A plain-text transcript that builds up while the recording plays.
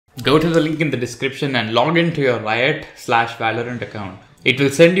Go to the link in the description and log into your riot/Valorant account. It will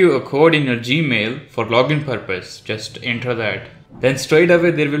send you a code in your Gmail for login purpose. Just enter that. Then straight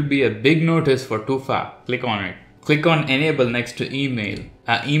away there will be a big notice for 2FA. Click on it. Click on enable next to email.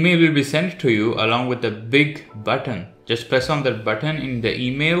 An email will be sent to you along with a big button. Just press on that button in the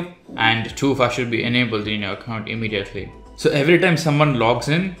email and 2FA should be enabled in your account immediately. So every time someone logs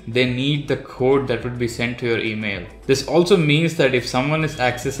in, they need the code that would be sent to your email. This also means that if someone is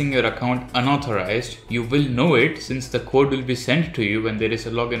accessing your account unauthorized, you will know it since the code will be sent to you when there is a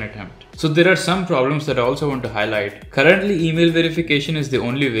login attempt. So there are some problems that I also want to highlight. Currently, email verification is the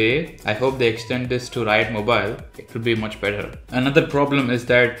only way. I hope they extend this to Riot Mobile. It will be much better. Another problem is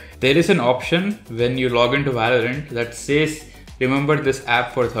that there is an option when you log into Valorant that says remember this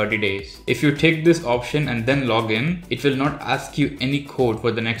app for 30 days. If you take this option and then log in, it will not ask you any code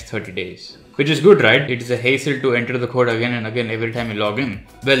for the next 30 days. Which is good, right? It is a hassle to enter the code again and again every time you log in.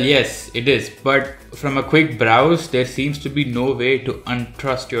 Well, yes, it is. But from a quick browse, there seems to be no way to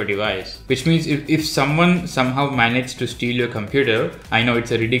untrust your device. Which means if someone somehow managed to steal your computer, I know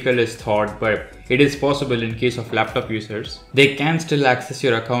it's a ridiculous thought, but it is possible in case of laptop users, they can still access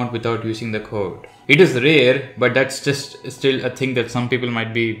your account without using the code. It is rare, but that's just still a thing that some people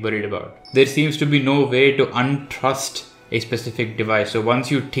might be worried about. There seems to be no way to untrust a specific device. So once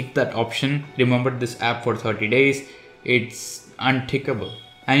you tick that option, remember this app for 30 days, it's untickable.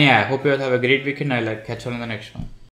 And yeah, I hope you all have a great weekend. I'll catch you on the next one.